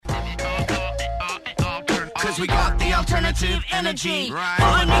cause we got the alternative energy.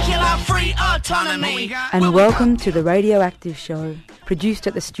 For nuclear-free autonomy. And welcome to The Radioactive Show, produced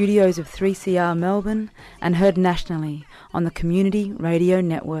at the studios of 3CR Melbourne and heard nationally on the Community Radio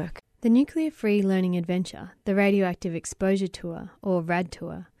Network. The Nuclear-Free Learning Adventure, the Radioactive Exposure Tour, or RAD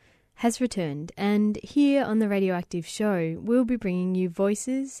Tour, has returned, and here on The Radioactive Show, we'll be bringing you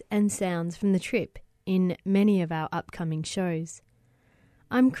voices and sounds from the trip in many of our upcoming shows.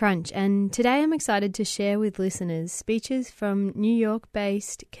 I'm Crunch, and today I'm excited to share with listeners speeches from New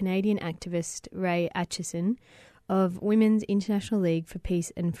York-based Canadian activist Rae Aitchison of Women's International League for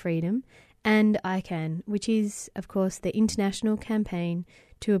Peace and Freedom, and ICAN, which is, of course, the international campaign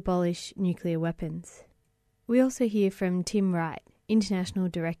to abolish nuclear weapons. We also hear from Tim Wright, International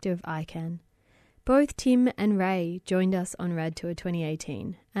Director of ICAN. Both Tim and Rae joined us on RAD Tour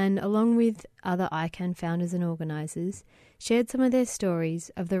 2018 and, along with other ICAN founders and organisers, shared some of their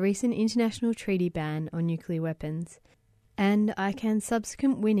stories of the recent international treaty ban on nuclear weapons and ICAN's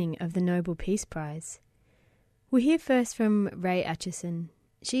subsequent winning of the Nobel Peace Prize. We'll hear first from Rae Aitchison.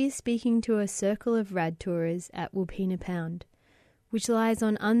 She is speaking to a circle of RAD tourers at Wilpena Pound, which lies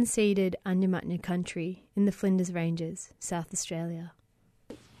on unceded Nyamatna country in the Flinders Ranges, South Australia.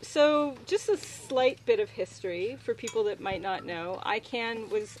 So, just a slight bit of history for people that might not know.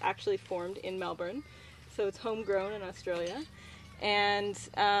 ICAN was actually formed in Melbourne, so it's homegrown in Australia. And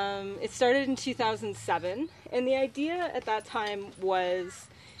it started in 2007, and the idea at that time was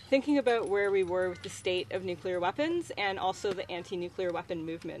thinking about where we were with the state of nuclear weapons and also the anti-nuclear weapon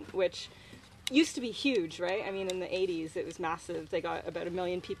movement, which used to be huge, right? I mean, in the 80s, it was massive. They got about 1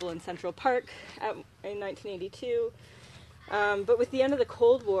 million people in Central Park in 1982. But with the end of the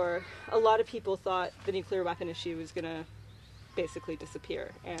Cold War, a lot of people thought the nuclear weapon issue was going to basically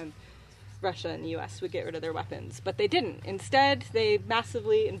disappear, and Russia and the US would get rid of their weapons. But they didn't. Instead, they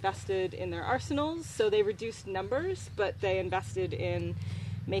massively invested in their arsenals, so they reduced numbers, but they invested in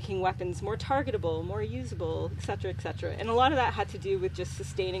making weapons more targetable, more usable, etc., etc. And a lot of that had to do with just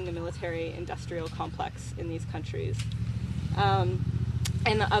sustaining the military-industrial complex in these countries. And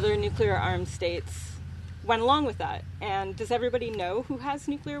the other nuclear-armed states went along with that. And does everybody know who has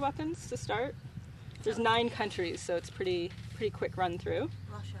nuclear weapons to start? There's 9 countries, so it's pretty quick run through.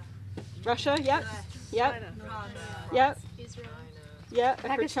 Russia, yep. Yep. Yep. Israel. Yep.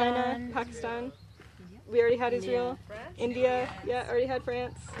 Pakistan. We already had Israel. India. Yeah, already had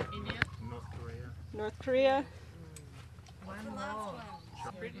France. India. North Korea.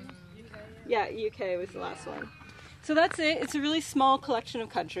 Yeah, UK was the last one. So that's it. It's a really small collection of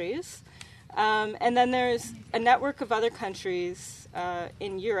countries. And then there's a network of other countries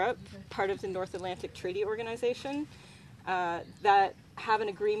in Europe, part of the North Atlantic Treaty Organization, that have an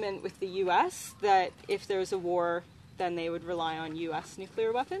agreement with the U.S. that if there's a war, then they would rely on U.S.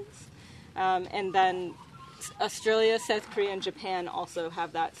 nuclear weapons. And then Australia, South Korea, and Japan also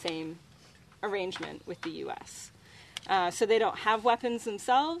have that same arrangement with the U.S. So they don't have weapons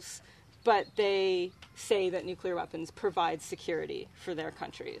themselves, but they say that nuclear weapons provide security for their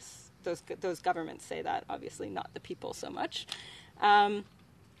countries. Those governments say that, obviously not the people so much.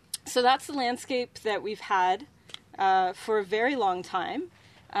 So that's the landscape that we've had for a very long time.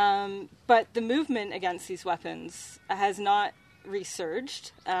 But the movement against these weapons has not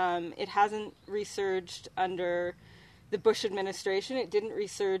resurged. It hasn't resurged under the Bush administration. It didn't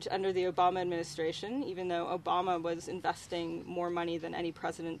resurge under the Obama administration, even though Obama was investing more money than any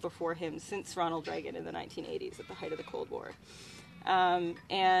president before him since Ronald Reagan in the 1980s at the height of the Cold War.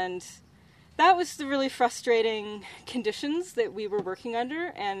 And that was the really frustrating conditions that we were working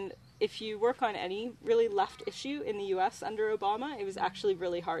under. And if you work on any really left issue in the U.S. under Obama, it was actually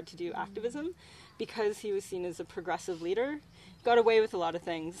really hard to do activism because he was seen as a progressive leader, got away with a lot of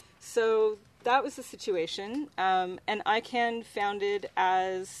things. So that was the situation. And ICAN founded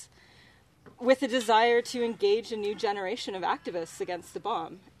with a desire to engage a new generation of activists against the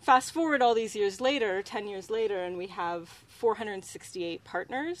bomb. Fast forward all these years later, 10 years later, and we have 468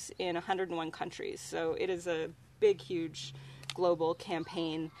 partners in 101 countries. So it is a big, huge global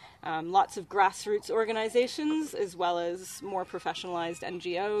campaign. Lots of grassroots organizations as well as more professionalized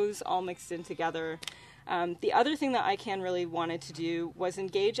NGOs all mixed in together. The other thing that ICAN really wanted to do was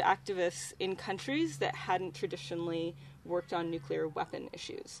engage activists in countries that hadn't traditionally worked on nuclear weapon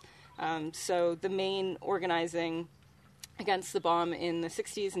issues. So the main organizing against the bomb in the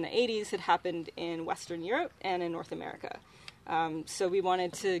 60s and the 80s had happened in Western Europe and in North America. So we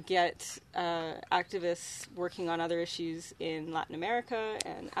wanted to get activists working on other issues in Latin America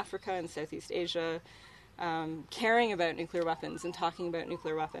and Africa and Southeast Asia, caring about nuclear weapons and talking about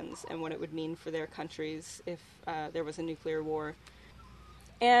nuclear weapons and what it would mean for their countries if there was a nuclear war.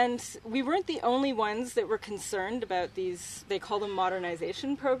 And we weren't the only ones that were concerned about these, they call them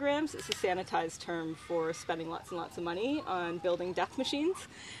modernization programs. It's a sanitized term for spending lots and lots of money on building death machines.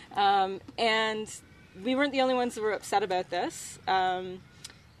 And we weren't the only ones that were upset about this.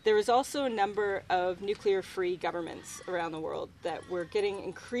 There was also a number of nuclear-free governments around the world that were getting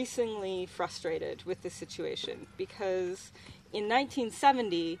increasingly frustrated with this situation because in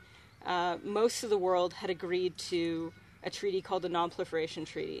 1970, most of the world had agreed to a treaty called the Non-Proliferation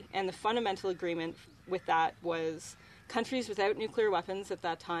Treaty. And the fundamental agreement with that was countries without nuclear weapons at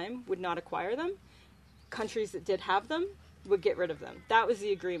that time would not acquire them. Countries that did have them would get rid of them. That was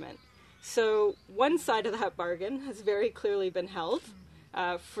the agreement. So one side of that bargain has very clearly been held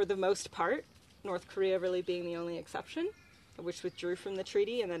for the most part, North Korea really being the only exception, which withdrew from the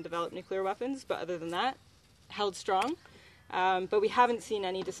treaty and then developed nuclear weapons. But other than that, held strong. But we haven't seen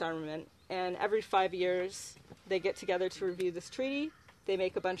any disarmament. And every 5 years, they get together to review this treaty, they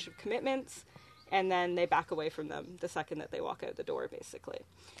make a bunch of commitments, and then they back away from them the second that they walk out the door, basically.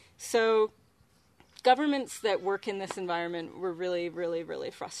 So governments that work in this environment were really, really,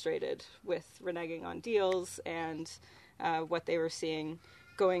 really frustrated with reneging on deals and what they were seeing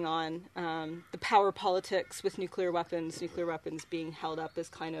going on. The power politics with nuclear weapons being held up as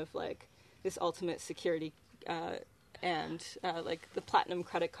kind of like this ultimate security and like the platinum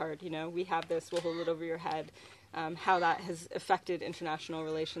credit card, we have this, we'll hold it over your head. How that has affected international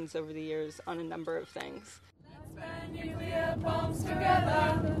relations over the years on a number of things. Let's ban nuclear bombs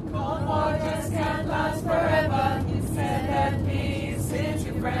together. Cold War just can't last forever. You said that peace is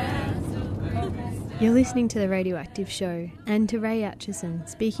your friend. You're listening to The Radioactive Show and to Ray Atchison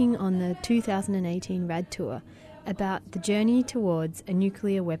speaking on the 2018 RAD Tour about the journey towards a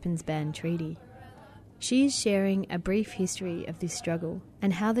nuclear weapons ban treaty. She is sharing a brief history of this struggle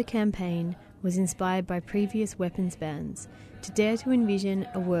and how the campaign was inspired by previous weapons bans to dare to envision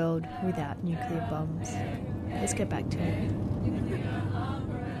a world without nuclear bombs. Let's get back to it.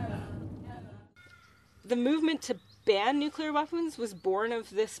 The movement to ban nuclear weapons was born of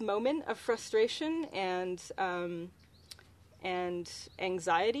this moment of frustration and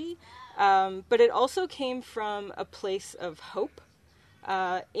anxiety, but it also came from a place of hope.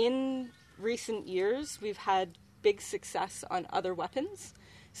 In recent years, we've had big success on other weapons.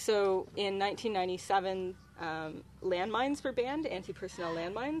 So in 1997, landmines were banned, anti-personnel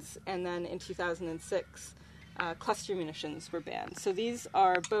landmines, and then in 2006, cluster munitions were banned. So these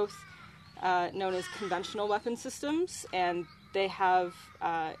are both known as conventional weapon systems, and they have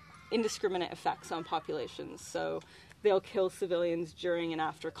indiscriminate effects on populations. So they'll kill civilians during and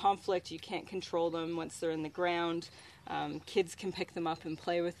after conflict. You can't control them once they're in the ground. Kids can pick them up and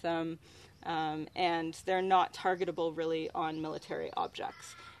play with them. And they're not targetable really on military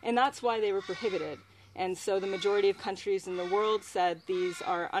objects. And that's why they were prohibited. And so the majority of countries in the world said these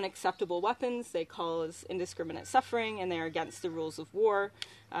are unacceptable weapons, they cause indiscriminate suffering, and they're against the rules of war,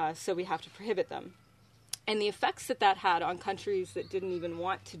 so we have to prohibit them. And the effects that had on countries that didn't even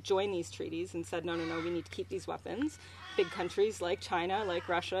want to join these treaties and said, no, we need to keep these weapons, big countries like China, like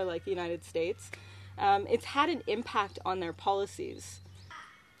Russia, like the United States, it's had an impact on their policies.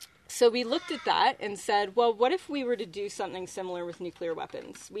 So we looked at that and said, well, what if we were to do something similar with nuclear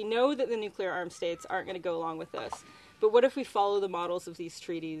weapons? We know that the nuclear armed states aren't going to go along with this, but what if we follow the models of these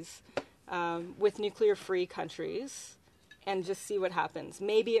treaties with nuclear-free countries and just see what happens?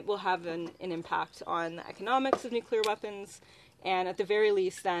 Maybe it will have an impact on the economics of nuclear weapons, and at the very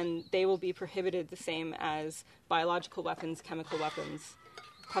least, then they will be prohibited the same as biological weapons, chemical weapons,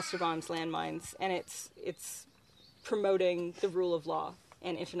 cluster bombs, landmines, and it's promoting the rule of law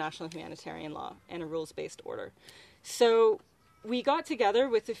and international humanitarian law and a rules-based order. So we got together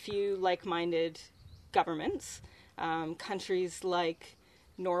with a few like-minded governments, countries like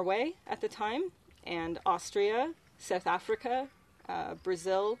Norway at the time, and Austria, South Africa,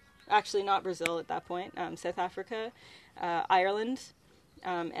 Brazil, actually not Brazil at that point, South Africa, Ireland,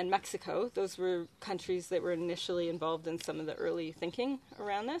 and Mexico. Those were countries that were initially involved in some of the early thinking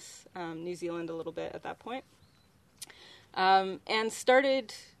around this, New Zealand a little bit at that point. And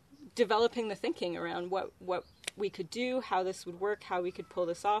started developing the thinking around what we could do, how this would work, how we could pull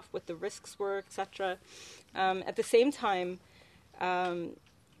this off, what the risks were, etc. At the same time,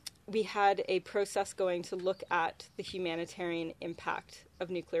 we had a process going to look at the humanitarian impact of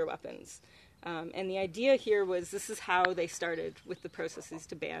nuclear weapons. And the idea here was this is how they started with the processes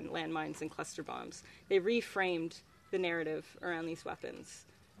to ban landmines and cluster bombs. They reframed the narrative around these weapons.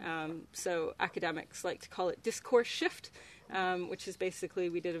 So academics like to call it discourse shift, which is basically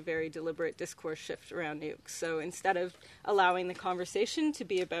we did a very deliberate discourse shift around nukes. So instead of allowing the conversation to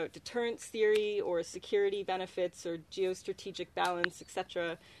be about deterrence theory or security benefits or geostrategic balance,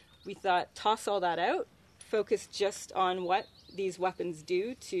 etc., we thought toss all that out, focus just on what these weapons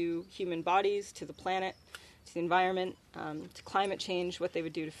do to human bodies, to the planet, to the environment, to climate change, what they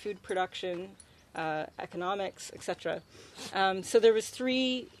would do to food production, economics, etc. So there was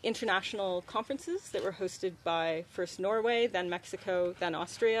 3 international conferences that were hosted by first Norway, then Mexico, then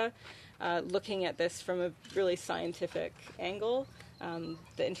Austria, looking at this from a really scientific angle.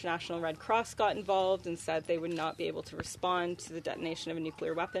 The International Red Cross got involved and said they would not be able to respond to the detonation of a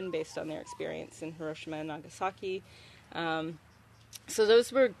nuclear weapon based on their experience in Hiroshima and Nagasaki. So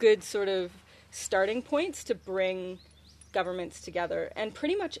those were good sort of starting points to bring governments together, and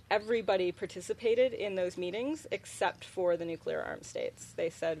pretty much everybody participated in those meetings except for the nuclear armed states. They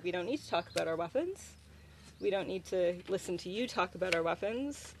said, we don't need to talk about our weapons. We don't need to listen to you talk about our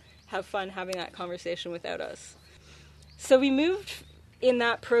weapons. Have fun having that conversation without us. So we moved in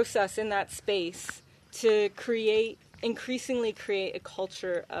that process, in that space, to increasingly create a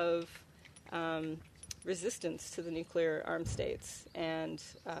culture of resistance to the nuclear armed states and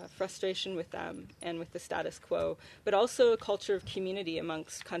frustration with them and with the status quo, but also a culture of community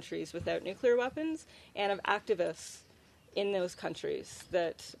amongst countries without nuclear weapons and of activists in those countries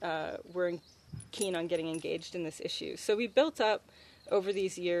that were keen on getting engaged in this issue. So we built up over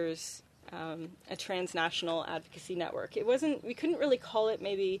these years a transnational advocacy network. We couldn't really call it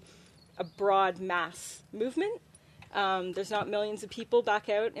maybe a broad mass movement. There's not millions of people back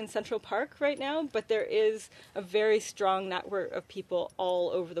out in Central Park right now, but there is a very strong network of people all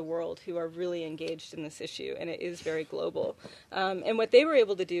over the world who are really engaged in this issue, and it is very global. And what they were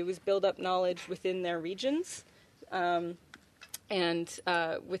able to do was build up knowledge within their regions and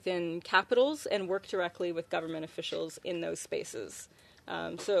within capitals and work directly with government officials in those spaces.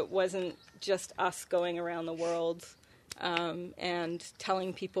 So it wasn't just us going around the world and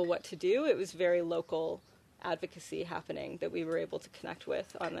telling people what to do. It was very local advocacy happening that we were able to connect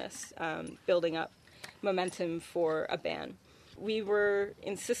with on this, building up momentum for a ban. We were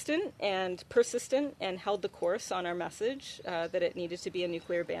insistent and persistent and held the course on our message that it needed to be a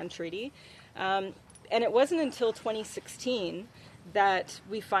nuclear ban treaty. And it wasn't until 2016 that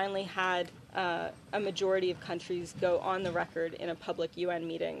we finally had a majority of countries go on the record in a public UN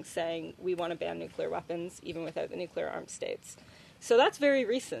meeting saying we want to ban nuclear weapons even without the nuclear armed states. So that's very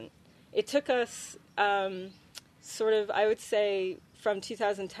recent. It took us sort of, I would say, from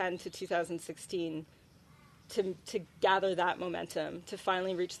 2010 to 2016 to gather that momentum, to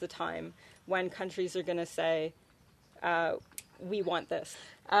finally reach the time when countries are going to say, we want this.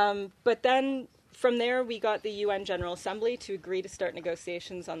 But then from there, we got the UN General Assembly to agree to start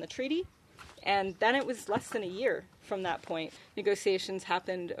negotiations on the treaty. And then it was less than a year from that point. Negotiations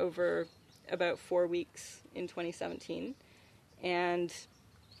happened over about 4 weeks in 2017. And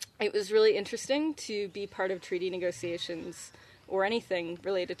it was really interesting to be part of treaty negotiations or anything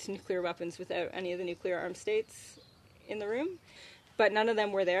related to nuclear weapons without any of the nuclear armed states in the room. But none of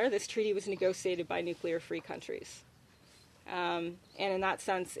them were there. This treaty was negotiated by nuclear-free countries. And in that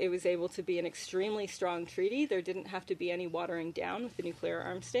sense, it was able to be an extremely strong treaty. There didn't have to be any watering down with the nuclear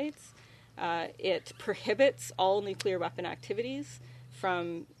armed states. It prohibits all nuclear weapon activities,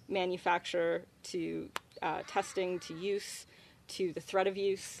 from manufacture to testing to use, to the threat of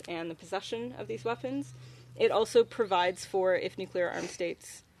use and the possession of these weapons. It also provides for, if nuclear armed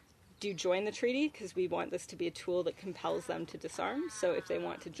states do join the treaty, because we want this to be a tool that compels them to disarm. So if they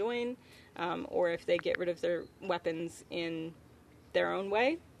want to join, or if they get rid of their weapons in their own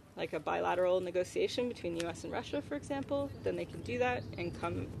way, like a bilateral negotiation between the US and Russia, for example, then they can do that and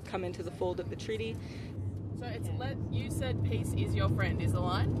come into the fold of the treaty. So you said peace is your friend, is the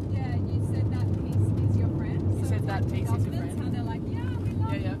line? Yeah, you said that peace is your friend. You said that peace is your friend. How they're like, yeah, we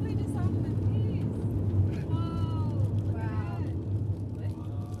love nuclear disarmament, peace. Oh, wow.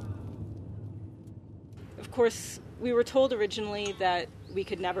 Of course, we were told originally that we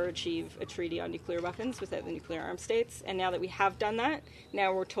could never achieve a treaty on nuclear weapons without the nuclear armed states, and now that we have done that,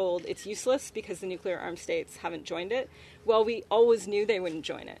 now we're told it's useless because the nuclear armed states haven't joined it. Well, we always knew they wouldn't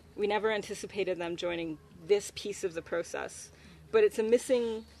join it. We never anticipated them joining this piece of the process, but it's a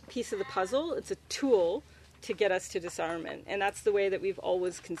missing piece of the puzzle. It's a tool to get us to disarmament, and that's the way that we've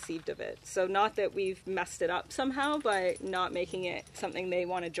always conceived of it. So not that we've messed it up somehow by not making it something they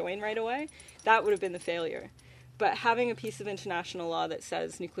want to join right away. That would have been the failure. But having a piece of international law that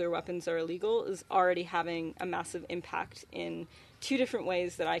says nuclear weapons are illegal is already having a massive impact in 2 different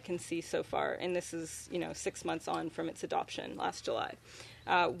ways that I can see so far. And this is, 6 months on from its adoption last July.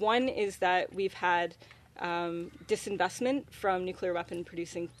 One is that we've had disinvestment from nuclear weapon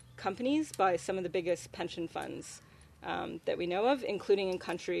producing companies by some of the biggest pension funds that we know of, including in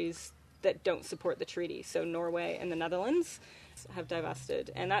countries that don't support the treaty. So Norway and the Netherlands have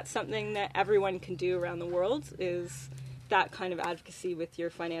divested. And that's something that everyone can do around the world, is that kind of advocacy with your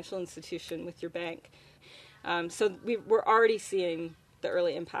financial institution, with your bank. So we're already seeing the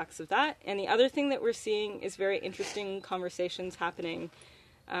early impacts of that. And the other thing that we're seeing is very interesting conversations happening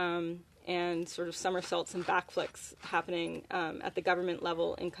and sort of somersaults and backflips happening at the government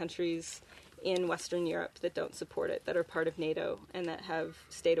level in countries in Western Europe that don't support it, that are part of NATO, and that have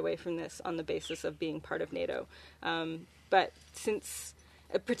stayed away from this on the basis of being part of NATO. But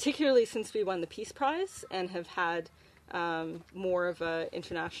particularly since we won the Peace Prize and have had more of an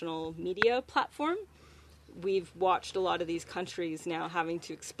international media platform, we've watched a lot of these countries now having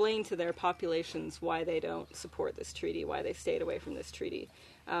to explain to their populations why they don't support this treaty, why they stayed away from this treaty.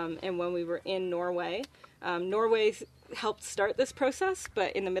 And when we were in Norway, Norway helped start this process,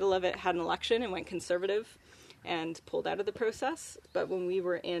 but in the middle of it had an election and went conservative and pulled out of the process. But when we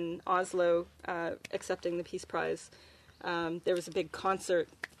were in Oslo accepting the Peace Prize, there was a big concert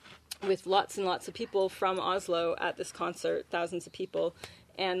with lots and lots of people from Oslo at this concert, thousands of people,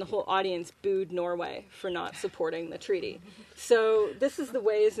 and the whole audience booed Norway for not supporting the treaty. So this is the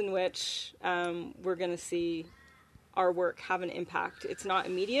ways in which we're going to see our work have an impact. It's not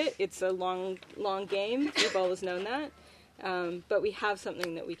immediate. It's a long game. We've always known that. But we have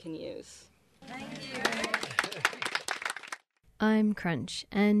something that we can use. Thank you. I'm Crunch,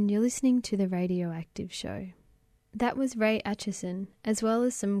 and you're listening to The Radioactive Show. That was Ray Atchison, as well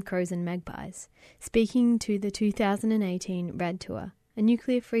as some crows and magpies, speaking to the 2018 RAD Tour, a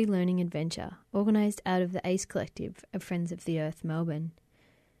nuclear-free learning adventure organised out of the ACE Collective of Friends of the Earth, Melbourne.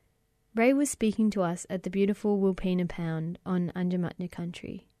 Ray was speaking to us at the beautiful Wilpena Pound on Anjamatna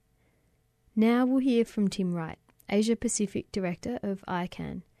country. Now we'll hear from Tim Wright, Asia Pacific Director of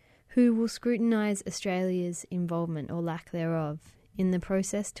ICANN, who will scrutinise Australia's involvement, or lack thereof, in the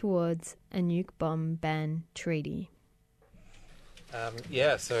process towards a nuke bomb ban treaty.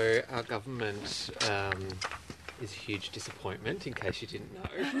 So our government is a huge disappointment, in case you didn't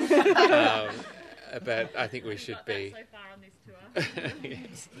know. But I think we should be. So far on this tour.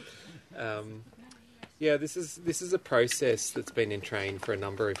 Yes. This is a process that's been in train for a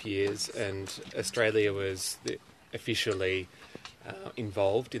number of years, and Australia was officially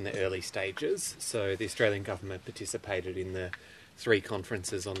involved in the early stages. So the Australian government participated in the 3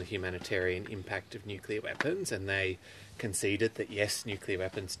 conferences on the humanitarian impact of nuclear weapons, and they conceded that yes, nuclear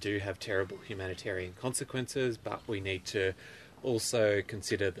weapons do have terrible humanitarian consequences, but we need to also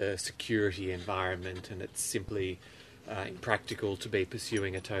consider the security environment, and it's simply impractical to be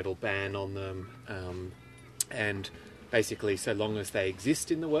pursuing a total ban on them. And basically, so long as they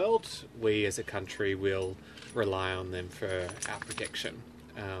exist in the world, we as a country will rely on them for our protection.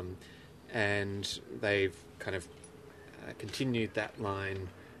 And they've kind of continued that line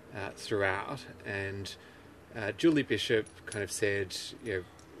throughout. And Julie Bishop kind of said,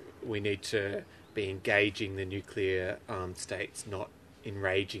 we need to be engaging the nuclear armed states, not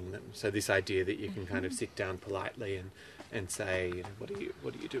enraging them. So this idea that you can kind of sit down politely and say, what are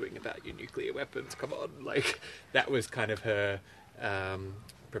you doing about your nuclear weapons? Come on, like that was kind of her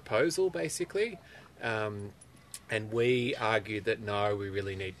proposal, basically. And we argued that no, we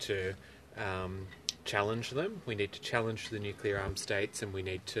really need to challenge them. We need to challenge the nuclear armed states, and we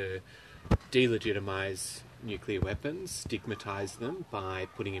need to delegitimise nuclear weapons, stigmatise them by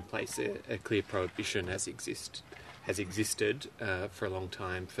putting in place a clear prohibition has existed for a long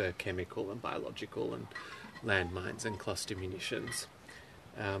time for chemical and biological and landmines and cluster munitions.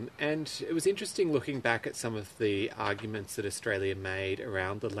 And it was interesting looking back at some of the arguments that Australia made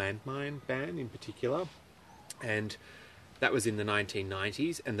around the landmine ban in particular. And that was in the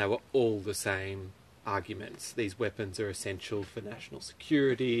 1990s, and they were all the same arguments. These weapons are essential for national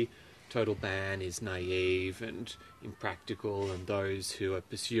security. Total ban is naive and impractical, and those who are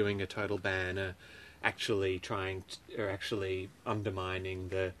pursuing a total ban are actually undermining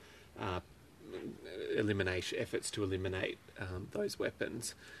the efforts to eliminate those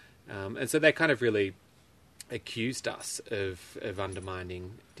weapons. And so they kind of really accused us of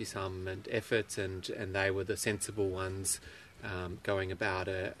undermining disarmament efforts, and they were the sensible ones going about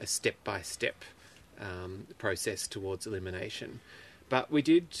a step-by-step process towards elimination. But we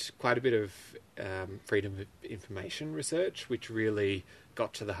did quite a bit of freedom of information research, which really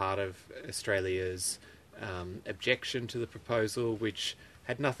got to the heart of Australia's objection to the proposal, which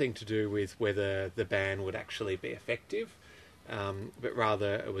had nothing to do with whether the ban would actually be effective, but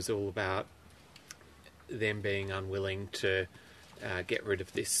rather it was all about them being unwilling to get rid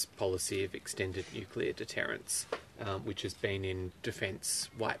of this policy of extended nuclear deterrence, which has been in defence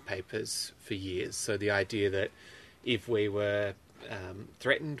white papers for years. So the idea that if we were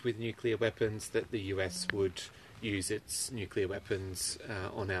threatened with nuclear weapons, that the US would use its nuclear weapons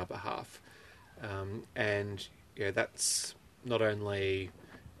on our behalf. And that's not only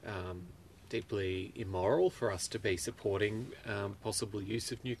deeply immoral for us to be supporting possible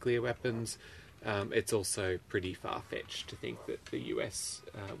use of nuclear weapons, it's also pretty far-fetched to think that the US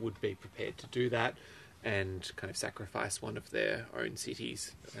would be prepared to do that and kind of sacrifice one of their own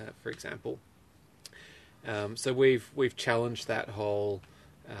cities, for example. So we've challenged that whole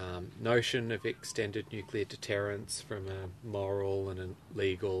notion of extended nuclear deterrence from a moral and a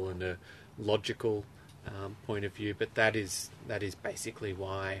legal and a logical point of view, but that is basically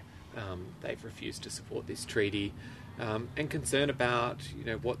why they've refused to support this treaty, and concern about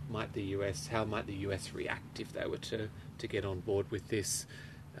how might the US react if they were to get on board with this.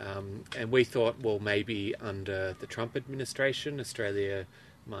 And we thought, well, maybe under the Trump administration, Australia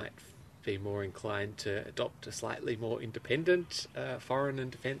might be more inclined to adopt a slightly more independent foreign and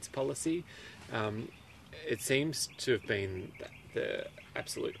defence policy. It seems to have been the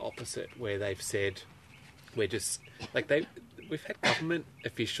absolute opposite, where they've said we've had government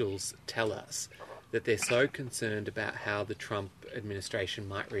officials tell us that they're so concerned about how the Trump administration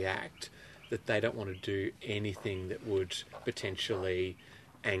might react that they don't want to do anything that would potentially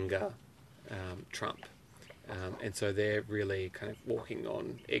anger Trump. And so they're really kind of walking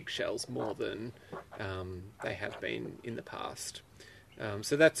on eggshells more than they have been in the past.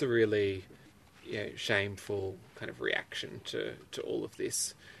 So that's a really shameful kind of reaction to all of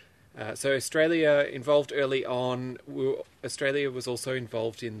this. So Australia involved early on. Australia was also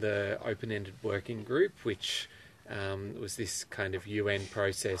involved in the open-ended working group, which was this kind of UN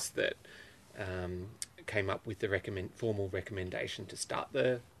process that came up with the formal recommendation to start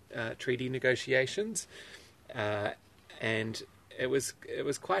the treaty negotiations. And it was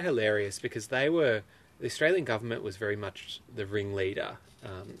quite hilarious because the Australian government was very much the ringleader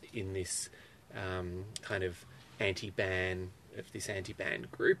in this kind of anti-ban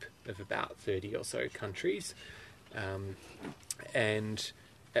group of about 30 or so countries. And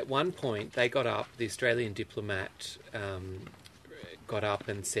at one point they the Australian diplomat got up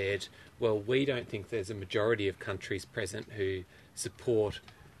and said, well, we don't think there's a majority of countries present who support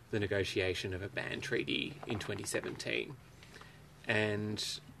the negotiation of a ban treaty in 2017.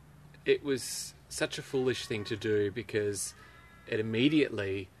 And it was such a foolish thing to do because it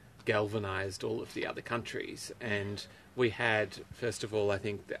immediately galvanised all of the other countries. And we had, first of all, I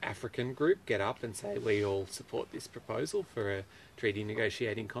think the African group get up and say, we all support this proposal for a treaty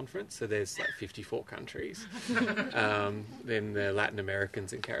negotiating conference. So there's 54 countries. Then the Latin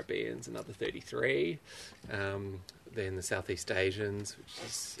Americans and Caribbeans, another 33. Then the Southeast Asians, which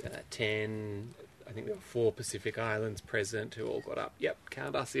is 10. I think there were 4 Pacific Islands present who all got up. Yep,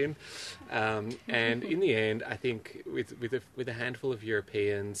 count us in. And in the end, I think with a handful of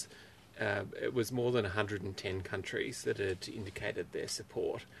Europeans, it was more than 110 countries that had indicated their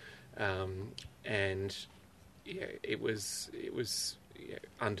support, and it was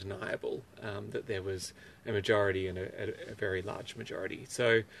undeniable that there was a majority and a very large majority.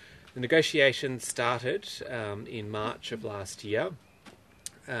 So the negotiations started in March of last year,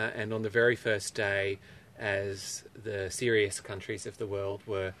 and on the very first day, as the serious countries of the world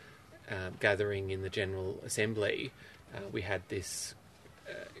were gathering in the General Assembly, we had this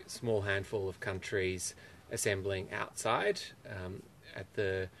small handful of countries assembling outside at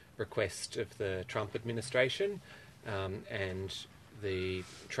the request of the Trump administration, and the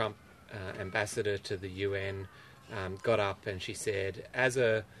Trump ambassador to the UN got up and she said, as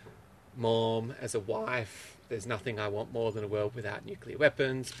a mom, as a wife, there's nothing I want more than a world without nuclear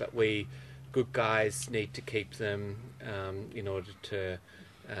weapons, but we good guys need to keep them in order to,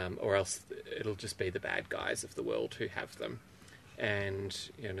 or else it'll just be the bad guys of the world who have them. And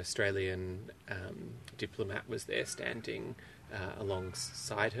an Australian diplomat was there standing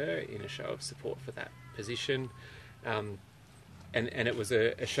alongside her in a show of support for that position. And it was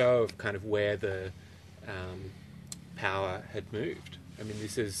a show of kind of where the power had moved. I mean,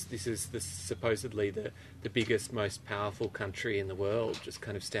 this is supposedly the biggest, most powerful country in the world, just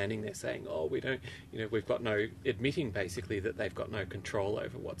kind of standing there saying, "Oh, we don't, we've got no," admitting basically that they've got no control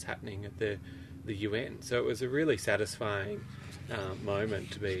over what's happening at the UN. So it was a really satisfying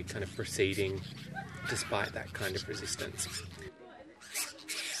moment to be kind of proceeding despite that kind of resistance.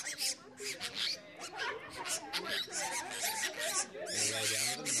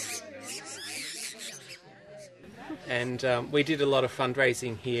 And we did a lot of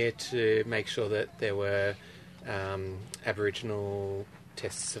fundraising here to make sure that there were Aboriginal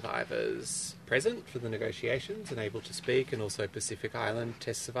test survivors present for the negotiations and able to speak, and also Pacific Island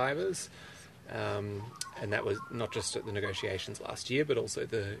test survivors. And that was not just at the negotiations last year, but also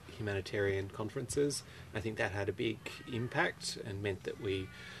the humanitarian conferences. I think that had a big impact and meant that we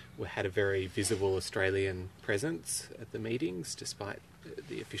had a very visible Australian presence at the meetings, despite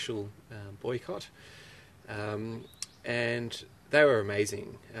the official boycott. And they were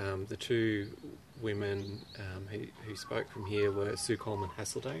amazing. The two women who spoke from here were Sue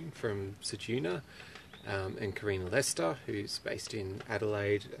Coleman-Haseldine from Sejuna, and Karina Lester, who's based in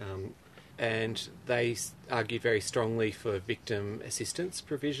Adelaide. And they argued very strongly for victim assistance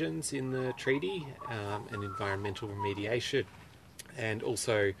provisions in the treaty, and environmental remediation, and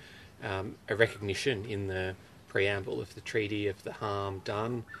also a recognition in the preamble of the treaty of the harm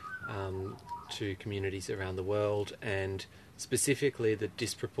done to communities around the world, and specifically the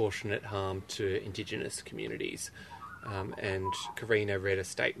disproportionate harm to Indigenous communities. And Karina read a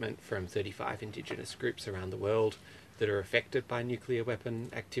statement from 35 Indigenous groups around the world that are affected by nuclear weapon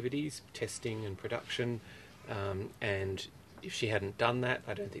activities, testing and production. And if she hadn't done that,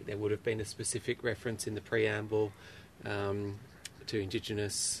 I don't think there would have been a specific reference in the preamble to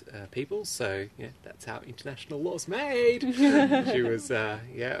Indigenous peoples. So yeah, that's how international law's made. She was,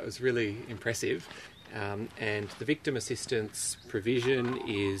 it was really impressive. And the victim assistance provision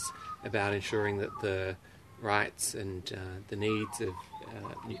is about ensuring that the rights and the needs of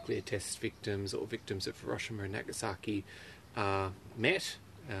nuclear test victims or victims of Hiroshima and Nagasaki are met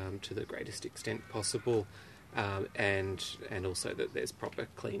to the greatest extent possible, and also that there's proper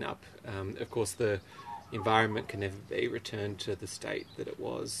clean-up. Of course, the environment can never be returned to the state that it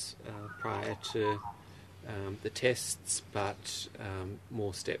was prior to the tests, but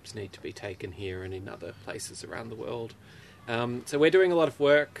more steps need to be taken here and in other places around the world. So we're doing a lot of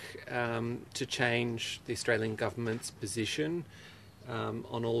work to change the Australian government's position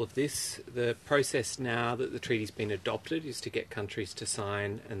on all of this. The process now that the treaty's been adopted is to get countries to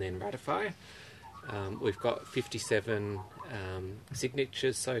sign and then ratify. We've got 57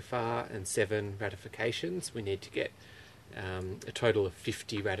 signatures so far and 7 ratifications. We need to get a total of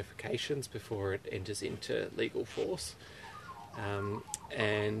 50 ratifications before it enters into legal force.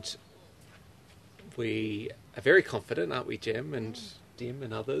 And we are very confident, aren't we, Jem and Dim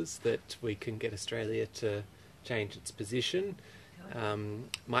and others, that we can get Australia to change its position.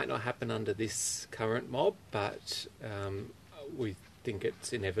 Might not happen under this current mob, but we think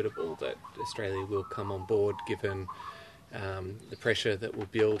it's inevitable that Australia will come on board given the pressure that will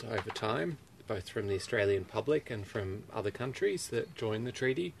build over time, both from the Australian public and from other countries that join the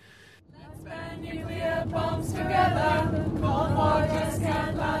treaty. Let's ban nuclear bombs together. Cold War just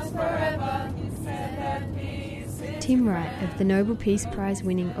can't last forever. He said that peace is Tim Wright of the Nobel Peace Prize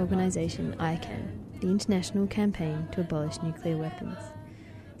winning organisation ICAN, the International Campaign to Abolish Nuclear Weapons,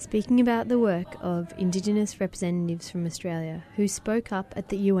 speaking about the work of Indigenous representatives from Australia who spoke up at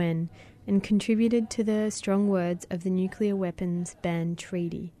the UN and contributed to the strong words of the Nuclear Weapons Ban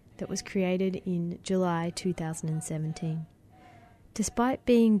Treaty that was created in July 2017. Despite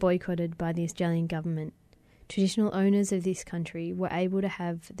being boycotted by the Australian government, traditional owners of this country were able to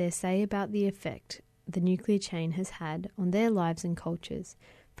have their say about the effect the nuclear chain has had on their lives and cultures,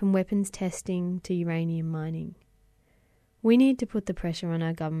 from weapons testing to uranium mining. We need to put the pressure on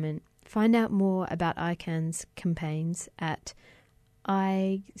our government. Find out more about ICAN's campaigns at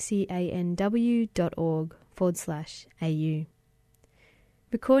icanw.org/au.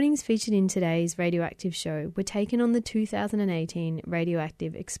 Recordings featured in today's Radioactive show were taken on the 2018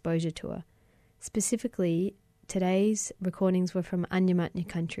 Radioactive Exposure Tour. Specifically, today's recordings were from Anyamatnya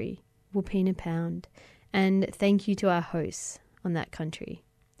country, Wapina Pound, and thank you to our hosts on that country.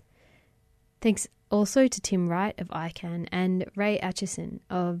 Thanks also to Tim Wright of ICAN and Ray Atchison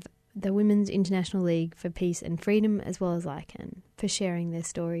of the Women's International League for Peace and Freedom, as well as ICAN, for sharing their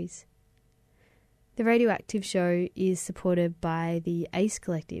stories. The Radioactive show is supported by the ACE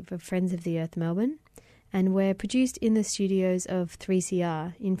Collective of Friends of the Earth Melbourne, and we're produced in the studios of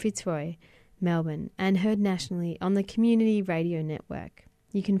 3CR in Fitzroy, Melbourne, and heard nationally on the Community Radio Network.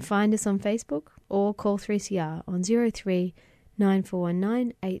 You can find us on Facebook or call 3CR on 03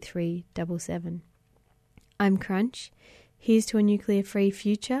 9419 8377. I'm Crunch. Here's to a nuclear-free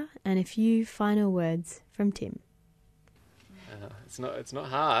future, and a few final words from Tim. It's not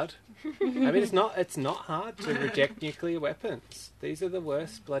hard. I mean, it's not hard to reject nuclear weapons. These are the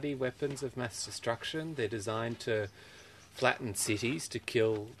worst bloody weapons of mass destruction. They're designed to flatten cities, to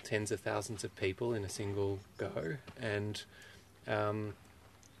kill tens of thousands of people in a single go. And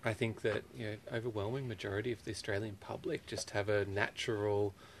I think that overwhelming majority of the Australian public just have a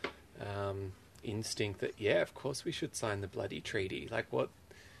natural instinct that, yeah, of course we should sign the bloody treaty. Like,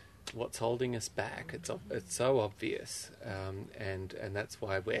 what's holding us back? It's so obvious, and that's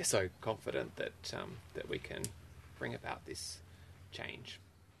why we're so confident that that we can bring about this change.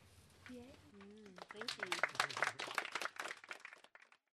 Thank you.